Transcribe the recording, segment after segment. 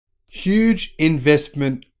Huge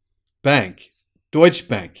investment bank, Deutsche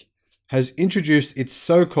Bank, has introduced its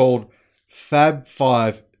so-called FAB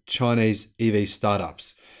 5 Chinese EV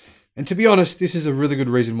startups. And to be honest, this is a really good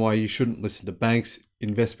reason why you shouldn't listen to banks,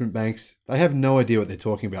 investment banks. They have no idea what they're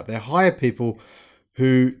talking about. They hire people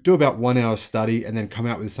who do about 1 hour study and then come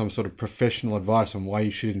out with some sort of professional advice on why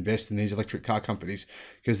you should invest in these electric car companies,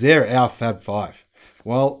 because they're our FAB 5.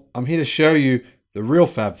 Well, I'm here to show you the real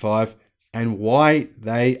FAB 5 and why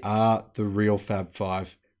they are the real FAB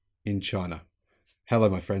 5 in China. Hello,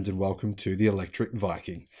 my friends, and welcome to the Electric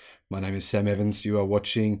Viking. My name is Sam Evans. You are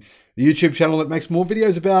watching the YouTube channel that makes more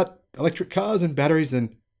videos about electric cars and batteries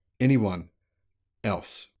than anyone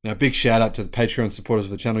else. Now, big shout out to the Patreon supporters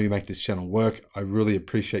of the channel. You make this channel work. I really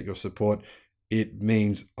appreciate your support. It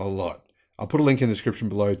means a lot. I'll put a link in the description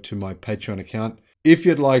below to my Patreon account. If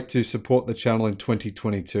you'd like to support the channel in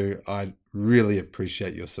 2022, I'd really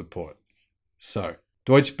appreciate your support. So,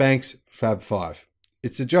 Deutsche Bank's FAB 5.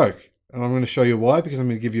 It's a joke, and I'm going to show you why, because I'm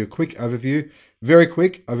going to give you a quick overview, very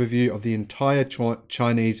quick overview of the entire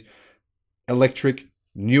Chinese electric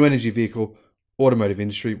new energy vehicle automotive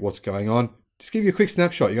industry, what's going on. Just give you a quick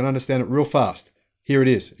snapshot. You're going to understand it real fast. Here it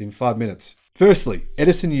is in 5 minutes. Firstly,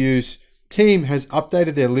 Edison Yu's team has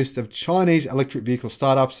updated their list of Chinese electric vehicle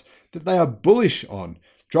startups that they are bullish on,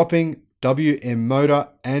 dropping WAYMO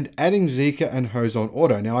and adding Zeekr and Horizon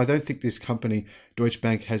Auto. Now, I don't think this company, Deutsche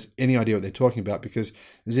Bank, has any idea what they're talking about, because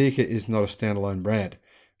Zeekr is not a standalone brand.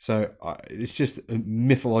 So it's just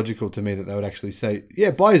mythological to me that they would actually say,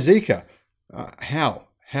 yeah, buy Zeekr. How?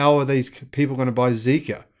 How are these people going to buy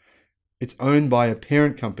Zeekr? It's owned by a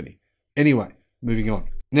parent company. Anyway, moving on.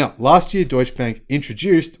 Now, last year, Deutsche Bank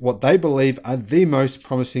introduced what they believe are the most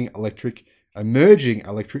promising emerging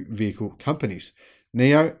electric vehicle companies: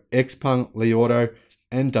 NIO, XPeng, Li Auto,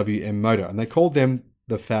 and WAYMO, and they called them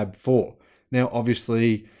the FAB 4. Now,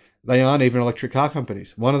 obviously, they aren't even electric car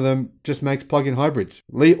companies. One of them just makes plug-in hybrids.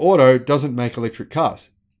 Li Auto doesn't make electric cars.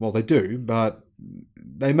 Well, they do, but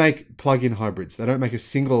they make plug-in hybrids. They don't make a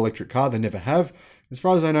single electric car. They never have. As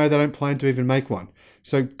far as I know, they don't plan to even make one.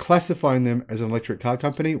 So classifying them as an electric car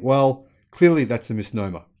company, well, clearly that's a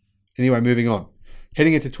misnomer. Anyway, moving on.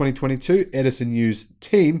 Heading into 2022, Edison Yu's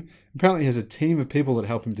team apparently has a team of people that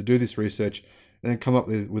help him to do this research and then come up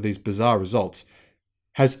with these bizarre results,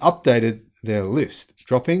 has updated their list,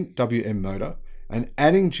 dropping WAYMO and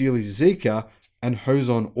adding Geely's Zeekr and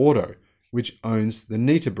Horizon Auto, which owns the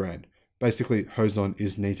Nita brand. Basically, Horizon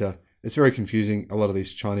is Nita. It's very confusing, a lot of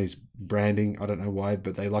these Chinese branding. I don't know why,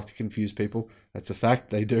 but they like to confuse people. That's a fact,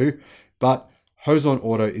 they do. But Horizon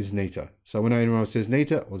Auto is Nita. So when anyone says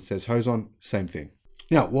Nita or says Horizon, same thing.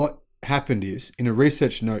 Now, what happened is, in a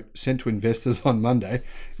research note sent to investors on Monday,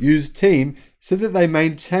 Yu's team said that they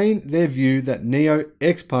maintain their view that NIO,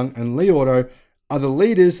 XPeng, and Li Auto are the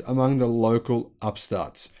leaders among the local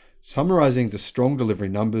upstarts, summarizing the strong delivery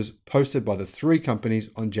numbers posted by the three companies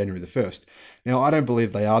on January the 1st. Now, I don't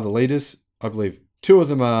believe they are the leaders. I believe two of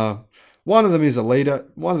them are. One of them is a leader,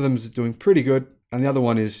 one of them is doing pretty good, and the other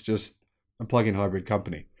one is just a plug-in hybrid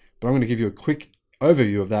company. But I'm going to give you a quick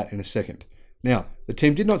overview of that in a second. Now, the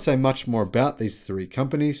team did not say much more about these three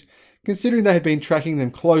companies, considering they had been tracking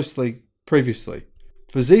them closely previously.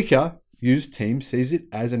 For Zeekr, Yu's team sees it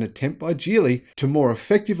as an attempt by Geely to more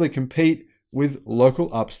effectively compete with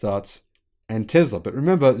local upstarts and Tesla. But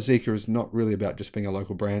remember, Zeekr is not really about just being a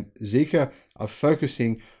local brand. Zeekr are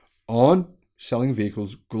focusing on selling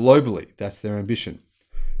vehicles globally. That's their ambition.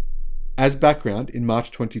 As background, in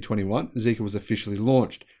March 2021, Zeekr was officially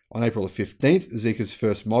launched. On April 15th, Zeekr's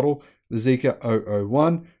first model, the Zeekr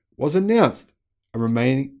 001, was announced, a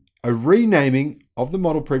renaming of the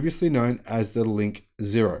model previously known as the Link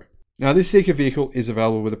Zero. Now, this Zeekr vehicle is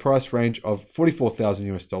available with a price range of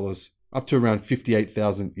 $44,000 up to around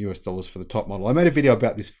 $58,000 for the top model. I made a video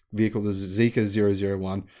about this vehicle, the Zeekr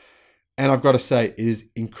 001, and I've got to say, it is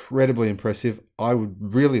incredibly impressive. I would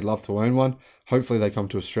really love to own one. Hopefully they come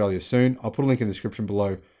to Australia soon. I'll put a link in the description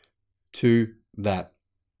below to that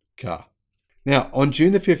car. Now, on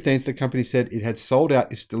June the 15th, the company said it had sold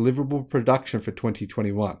out its deliverable production for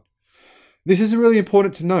 2021. This is really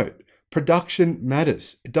important to note. Production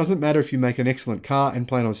matters. It doesn't matter if you make an excellent car and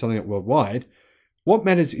plan on selling it worldwide. What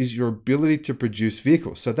matters is your ability to produce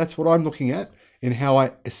vehicles. So that's what I'm looking at in how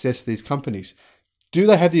I assess these companies. Do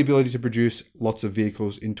they have the ability to produce lots of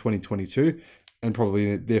vehicles in 2022 and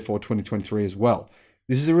probably therefore 2023 as well?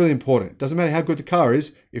 This is really important. It doesn't matter how good the car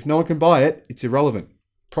is. If no one can buy it, it's irrelevant.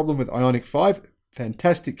 Problem with Ioniq 5,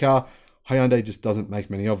 fantastic car. Hyundai just doesn't make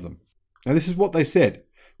many of them. Now, this is what they said.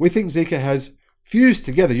 We think Zeekr has fused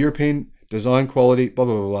together European design quality, blah,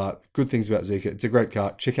 blah, blah, blah. Good things about Zeekr. It's a great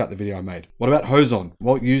car. Check out the video I made. What about Hoson?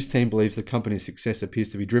 Well, Yu's team believes the company's success appears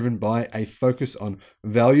to be driven by a focus on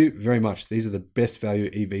value. Very much. These are the best value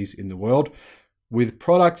EVs in the world, with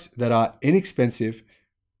products that are inexpensive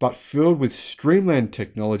but filled with streamlined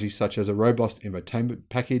technology such as a robust infotainment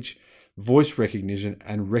package, voice recognition,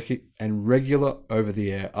 and regular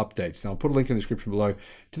over-the-air updates. Now, I'll put a link in the description below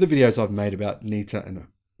to the videos I've made about Nita and,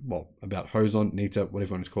 well, about Hoson, Nita, whatever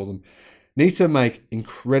you want to call them. Nita make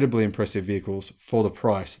incredibly impressive vehicles for the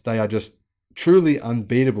price. They are just truly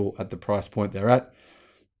unbeatable at the price point they're at.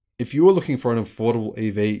 If you are looking for an affordable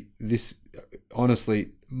EV, this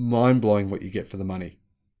honestly mind-blowing what you get for the money.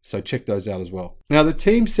 So check those out as well. Now, the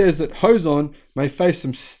team says that Hoson may face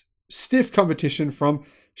some stiff competition from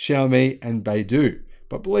Xiaomi and Baidu,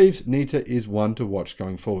 but believes Nita is one to watch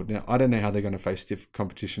going forward. Now, I don't know how they're going to face stiff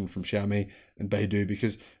competition from Xiaomi and Baidu,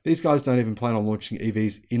 because these guys don't even plan on launching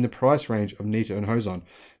EVs in the price range of Nita and Hoson.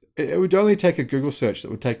 It would only take a Google search that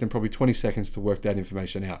would take them probably 20 seconds to work that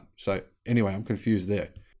information out. So anyway, I'm confused there.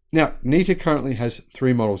 Now, Nita currently has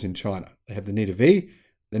 3 models in China. They have the Nita V,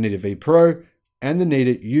 the Nita V Pro, and the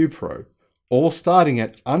Nita U Pro, all starting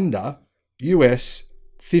at under US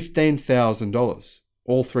 $15,000,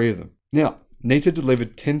 all 3 of them. Now, Nita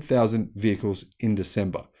delivered 10,000 vehicles in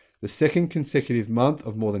December, the second consecutive month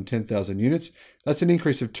of more than 10,000 units. That's an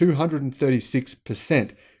increase of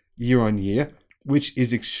 236% year on year, which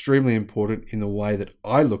is extremely important in the way that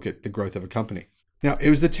I look at the growth of a company. Now, it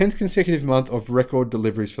was the 10th consecutive month of record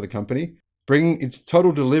deliveries for the company, bringing its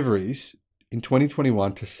total deliveries in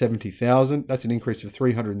 2021 to 70,000. That's an increase of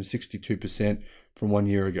 362% from 1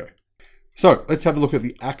 year ago. So let's have a look at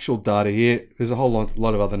the actual data here. There's a whole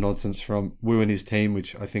lot of other nonsense from Wu and his team,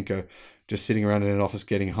 which I think are just sitting around in an office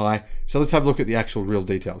getting high. So let's have a look at the actual real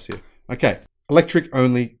details here. Okay, electric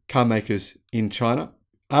only car makers in China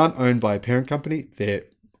aren't owned by a parent company. They're,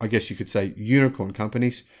 I guess you could say, unicorn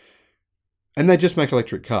companies, and they just make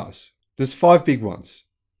electric cars. There's 5 big ones.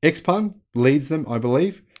 XPeng leads them, I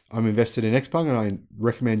believe. I'm invested in XPeng, and I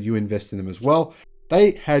recommend you invest in them as well.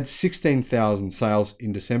 They had 16,000 sales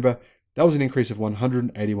in December. That was an increase of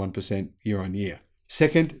 181% year on year.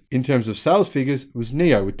 Second, in terms of sales figures, was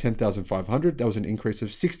NIO with 10,500. That was an increase of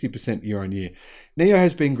 60% year on year. NIO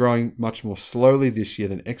has been growing much more slowly this year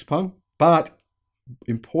than XPeng, but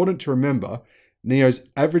important to remember, NIO's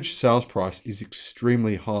average sales price is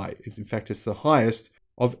extremely high. In fact, it's the highest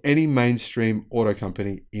of any mainstream auto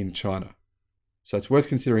company in China. So it's worth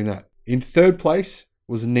considering that. In third place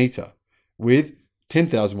was Nita with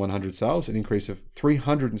 10,100 sales, an increase of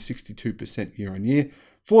 362% year on year.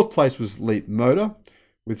 Fourth place was Leap Motor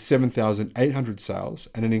with 7,800 sales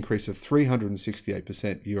and an increase of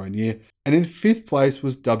 368% year on year. And in fifth place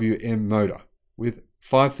was WM Motor with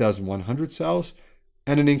 5,100 sales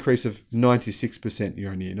and an increase of 96%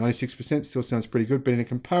 year on year. 96% still sounds pretty good, but in a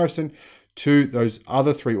comparison to those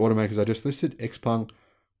other 3 automakers I just listed, XPeng,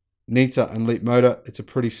 Nita, and Leap Motor, it's a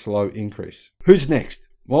pretty slow increase. Who's next?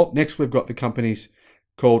 Well, next we've got the companies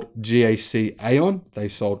called GAC Aeon. They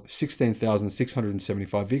sold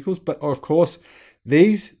 16,675 vehicles, but of course,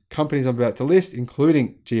 these companies I'm about to list,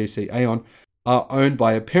 including GAC Aeon, are owned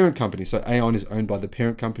by a parent company. So Aeon is owned by the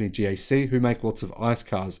parent company GAC, who make lots of ICE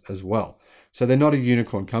cars as well. So they're not a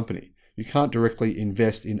unicorn company. You can't directly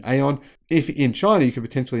invest in Aeon. If in China, you could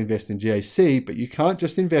potentially invest in GAC, but you can't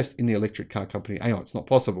just invest in the electric car company Aeon. It's not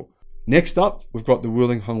possible. Next up, we've got the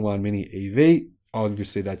Wuling Hongwan Mini EV.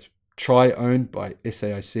 Obviously, that's owned by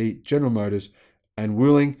SAIC, General Motors, and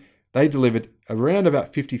Wuling. They delivered around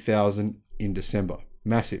about 50,000 in December.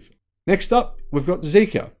 Massive. Next up, we've got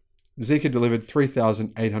Zeekr. Zeekr delivered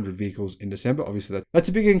 3,800 vehicles in December. Obviously, that's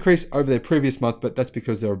a big increase over their previous month, but that's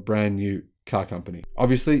because they're a brand new car company.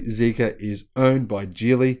 Obviously, Zeekr is owned by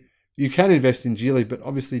Geely. You can invest in Geely, but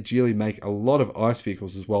obviously Geely make a lot of ICE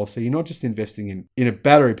vehicles as well. So you're not just investing in a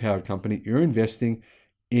battery-powered company, you're investing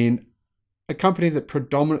in a company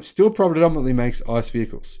that still predominantly makes ICE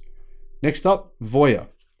vehicles. Next up, Voya.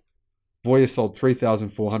 Voya sold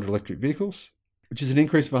 3,400 electric vehicles, which is an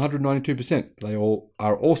increase of 192%. They all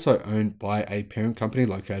are also owned by a parent company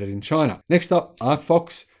located in China. Next up,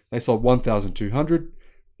 ArcFox. They sold 1,200.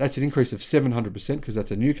 That's an increase of 700% because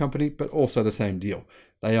that's a new company, but also the same deal.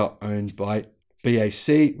 They are owned by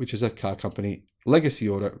BAC, which is a car company, legacy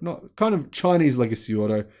auto, not kind of Chinese legacy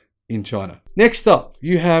auto in China. Next up,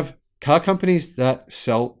 you have car companies that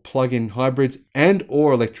sell plug-in hybrids and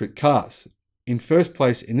or electric cars. In first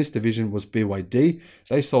place in this division was BYD.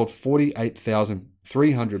 They sold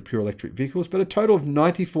 48,300 pure electric vehicles, but a total of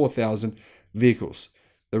 94,000 vehicles.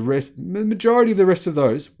 The majority of the rest of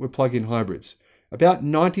those were plug-in hybrids. about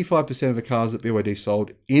 95% of the cars that BYD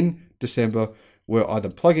sold in December were either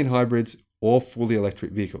plug-in hybrids or fully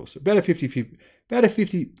electric vehicles. About a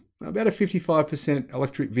 55%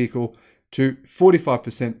 electric vehicle to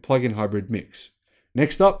 45% plug-in hybrid mix.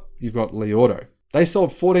 Next up, you've got Li Auto. They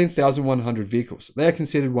sold 14,100 vehicles. They are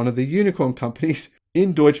considered one of the unicorn companies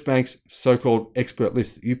in Deutsche Bank's so-called expert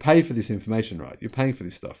list. You pay for this information, right? You're paying for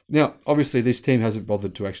this stuff. Now, obviously, this team hasn't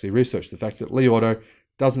bothered to actually research the fact that Li Auto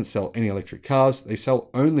doesn't sell any electric cars. They sell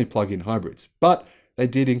only plug-in hybrids, but they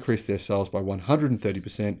did increase their sales by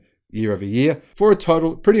 130% year over year for a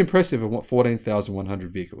total pretty impressive of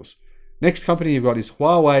 14,100 vehicles. Next company you've got is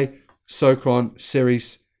Huawei Socon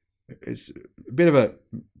Series. It's a bit of a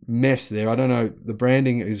mess there. I don't know. The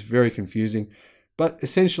branding is very confusing, but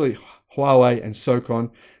essentially Huawei and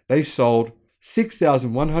Socon, they sold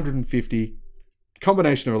 6,150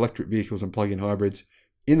 combination of electric vehicles and plug-in hybrids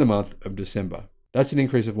in the month of December. That's an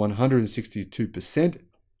increase of 162%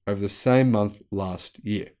 over the same month last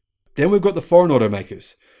year. Then we've got the foreign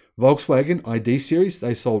automakers. Volkswagen ID series,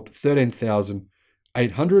 they sold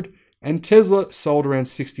 13,800, and Tesla sold around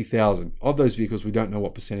 60,000. Of those vehicles, we don't know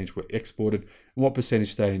what percentage were exported and what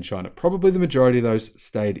percentage stayed in China. Probably the majority of those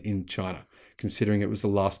stayed in China, considering it was the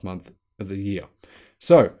last month of the year.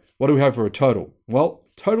 So what do we have for a total? Well,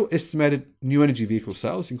 total estimated new energy vehicle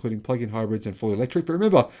sales, including plug-in hybrids and fully electric. But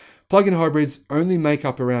remember, plug-in hybrids only make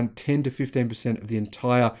up around 10 to 15% of the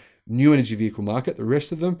entire new energy vehicle market. The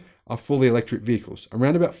rest of them are fully electric vehicles.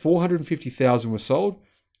 Around about 450,000 were sold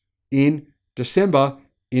in December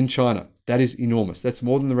in China. That is enormous. That's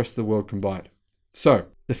more than the rest of the world combined. So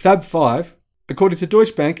the FAB 5, according to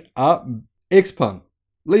Deutsche Bank, are Xpeng,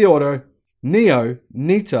 Li Auto, NIO,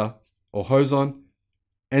 Nita or Hoson,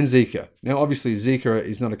 and Zeekr. Now, obviously, Zeekr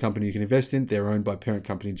is not a company you can invest in. They're owned by parent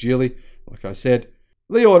company Geely. Like I said,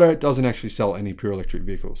 Li Auto doesn't actually sell any pure electric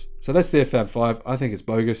vehicles. So that's their Fab 5. I think it's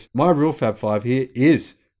bogus. My real Fab 5 here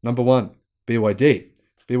is number 1, BYD.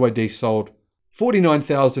 BYD sold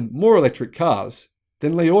 49,000 more electric cars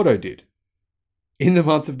than Li Auto did in the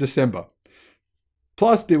month of December.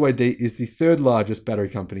 Plus, BYD is the third largest battery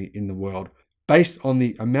company in the world based on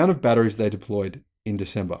the amount of batteries they deployed in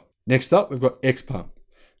December. Next up, we've got Xpeng.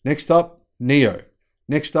 Next up, NIO.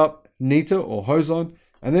 Next up, Nita or Hoson.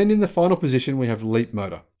 And then in the final position, we have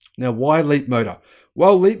Leapmotor. Now, why Leapmotor?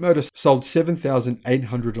 Well, Leapmotor sold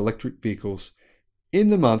 7,800 electric vehicles in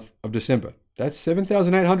the month of December. That's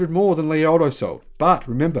 7,800 more than Li Auto sold. But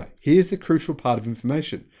remember, here's the crucial part of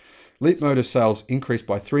information. Leapmotor sales increased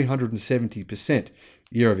by 370%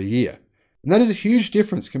 year over year. And that is a huge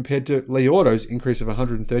difference compared to Li Auto's increase of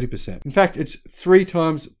 130%. In fact, it's 3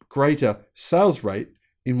 times greater sales rate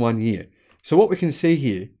in 1 year. So what we can see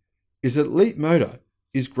here is that Leapmotor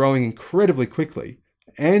is growing incredibly quickly,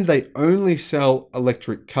 and they only sell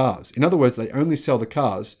electric cars. In other words, they only sell the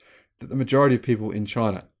cars that the majority of people in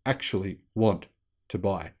China actually want to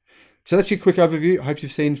buy. So that's your quick overview. I hope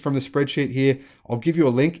you've seen from the spreadsheet here. I'll give you a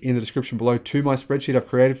link in the description below to my spreadsheet I've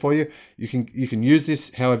created for you. You can use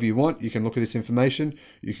this however you want. You can look at this information.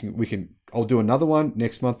 I'll do another one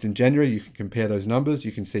next month in January. You can compare those numbers.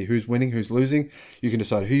 You can see who's winning, who's losing. You can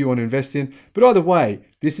decide who you want to invest in. But either way,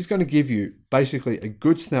 this is going to give you basically a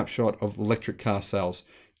good snapshot of electric car sales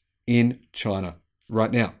in China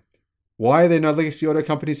right now. Why are there no legacy auto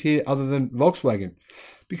companies here other than Volkswagen?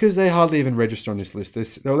 Because they hardly even register on this list.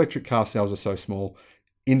 The electric car sales are so small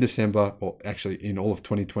in December, or actually in all of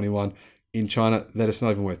 2021 in China, that it's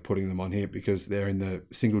not even worth putting them on here because they're in the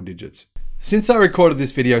single digits. Since I recorded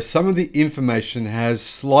this video, some of the information has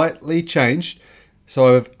slightly changed.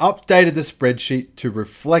 So I've updated the spreadsheet to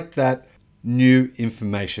reflect that new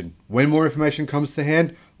information. When more information comes to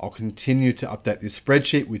hand, I'll continue to update this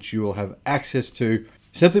spreadsheet, which you will have access to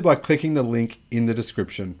simply by clicking the link in the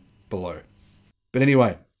description below. But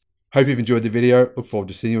anyway, hope you've enjoyed the video. Look forward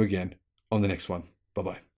to seeing you again on the next one. Bye-bye.